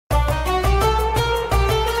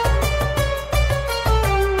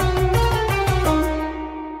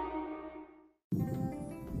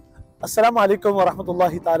Assalamualaikum wa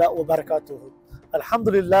rahmatullahi ta'ala wa barakatuhu.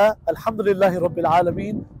 Alhamdulillah, alhamdulillahi rabbil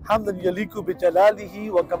alameen, hamdan yaliku bi jalalihi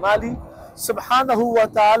wa kamali, subhanahu wa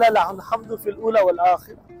ta'ala alhamdu fil ula wal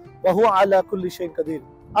akhirah, wa huwa ala kulli shayin qadir.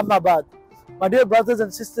 Amma ba'd. My dear brothers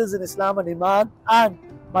and sisters in Islam and Iman, and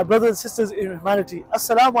my brothers and sisters in humanity,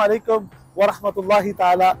 Assalamualaikum wa rahmatullahi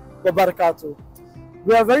ta'ala wa barakatuhu.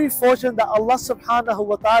 We are very fortunate that Allah subhanahu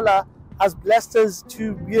wa ta'ala has blessed us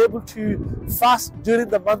to be able to fast during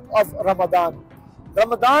the month of Ramadan.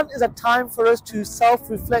 Ramadan is a time for us to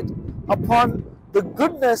self-reflect upon the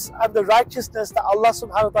goodness and the righteousness that Allah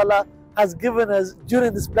subhanahu wa ta'ala has given us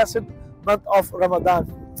during this blessed month of Ramadan.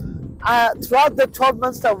 Throughout the 12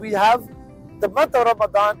 months that we have, the month of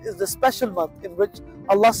Ramadan is the special month in which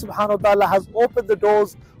Allah subhanahu wa ta'ala has opened the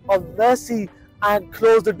doors of mercy and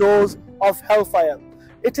closed the doors of hellfire.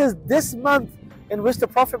 It is this month in which the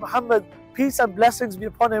Prophet Muhammad, peace and blessings be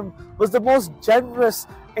upon him, was the most generous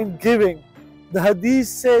in giving. The hadith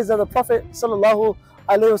says that the Prophet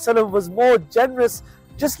ﷺ was more generous,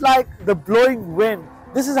 just like the blowing wind.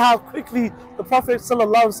 This is how quickly the Prophet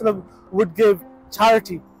ﷺ would give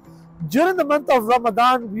charity. During the month of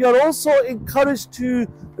Ramadan, we are also encouraged to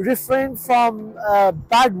refrain from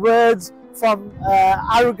bad words, from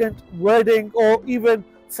arrogant wording, or even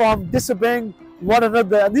from disobeying one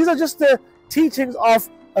another. And these are just the teachings of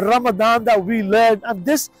Ramadan that we learn, and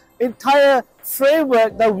this entire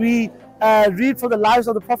framework that we read from the lives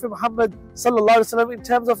of the Prophet Muhammad ﷺ in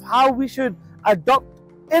terms of how we should adopt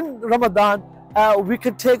in Ramadan, we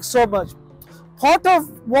can take so much. Part of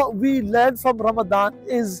what we learn from Ramadan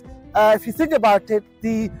is, if you think about it,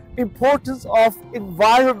 the importance of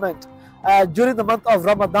environment during the month of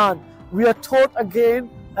Ramadan. We are taught again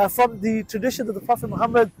from the tradition of the Prophet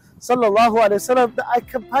Muhammad ﷺ that a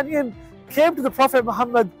companion came to the Prophet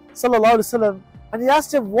Muhammad ﷺ and he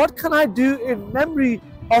asked him, what can I do in memory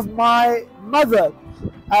of my mother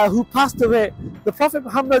who passed away? The Prophet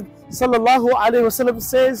Muhammad ﷺ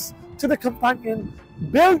says to the companion,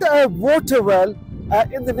 build a water well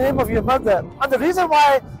in the name of your mother. And the reason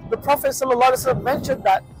why the Prophet ﷺ mentioned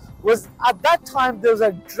that was at that time there was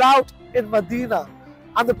a drought in Medina,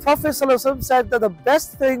 and the Prophet ﷺ said that the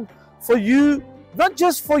best thing for you, not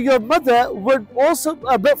just for your mother, would also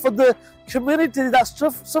but for the community that's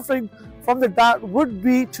suffering from the drought, would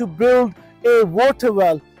be to build a water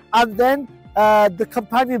well. And then the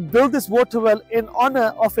companion built this water well in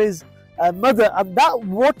honor of his mother, and that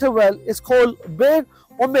water well is called Bir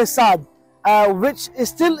Sad, which is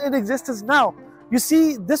still in existence now. You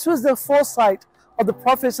see, this was the foresight of the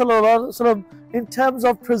Prophet ﷺ in terms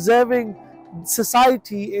of preserving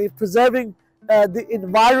society, preserving the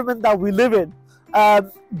environment that we live in.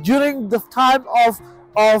 During the time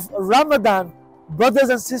of Ramadan, brothers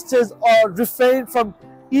and sisters are refrained from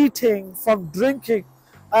eating, from drinking.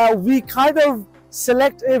 We kind of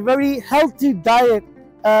select a very healthy diet,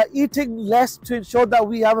 eating less to ensure that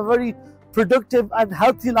we have a very productive and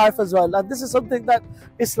healthy life as well. And this is something that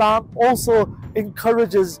Islam also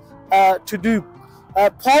encourages to do.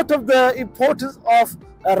 Part of the importance of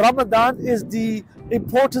Ramadan is the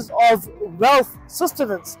importance of wealth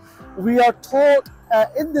sustenance. We are taught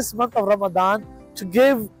in this month of Ramadan to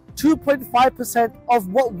give 2.5% of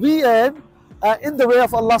what we earn in the way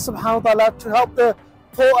of Allah subhanahu wa ta'ala to help the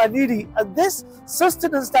poor and needy. And this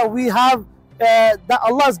sustenance that we have, that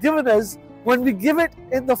Allah has given us, when we give it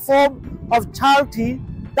in the form of charity,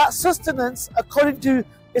 that sustenance, according to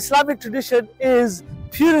Islamic tradition, is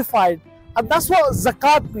purified. And that's what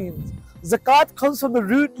zakat means. Zakat comes from the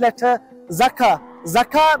root letter zakah.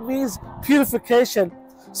 Zakah means purification.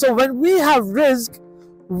 So when we have rizq,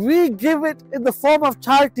 we give it in the form of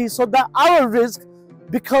charity so that our rizq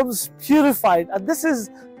becomes purified. And this is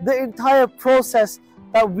the entire process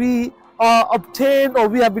that we are obtained, or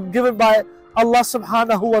we have been given by Allah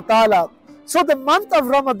subhanahu wa ta'ala. So the month of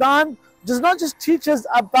Ramadan does not just teach us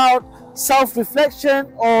about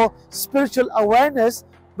self-reflection or spiritual awareness,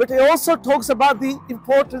 but it also talks about the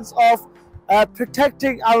importance of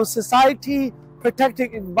protecting our society,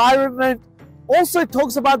 protecting environment. Also, it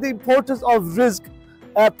talks about the importance of rizq,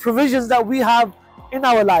 provisions that we have in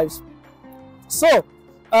our lives. So,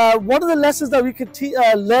 one of the lessons that we can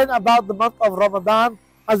learn about the month of Ramadan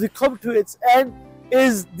as we come to its end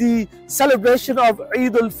is the celebration of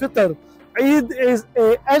Idul Fitr. Eid is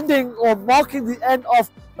a ending or marking the end of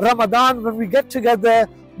Ramadan. When we get together,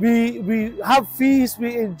 we have feasts,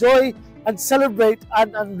 we enjoy and celebrate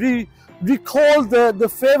and recall the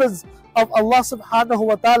favors of Allah subhanahu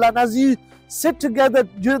wa ta'ala. And as you sit together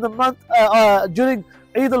during the month, during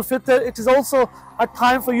Eid al-Fitr, it is also a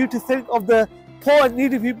time for you to think of the poor and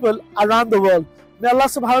needy people around the world. May Allah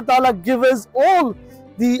subhanahu wa ta'ala give us all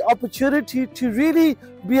the opportunity to really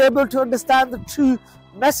be able to understand the true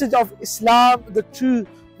message of Islam, the true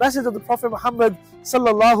message of the Prophet Muhammad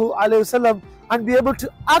sallallahu alaihi wasallam, and be able to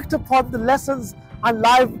act upon the lessons and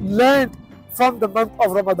life learned from the month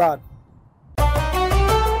of Ramadan.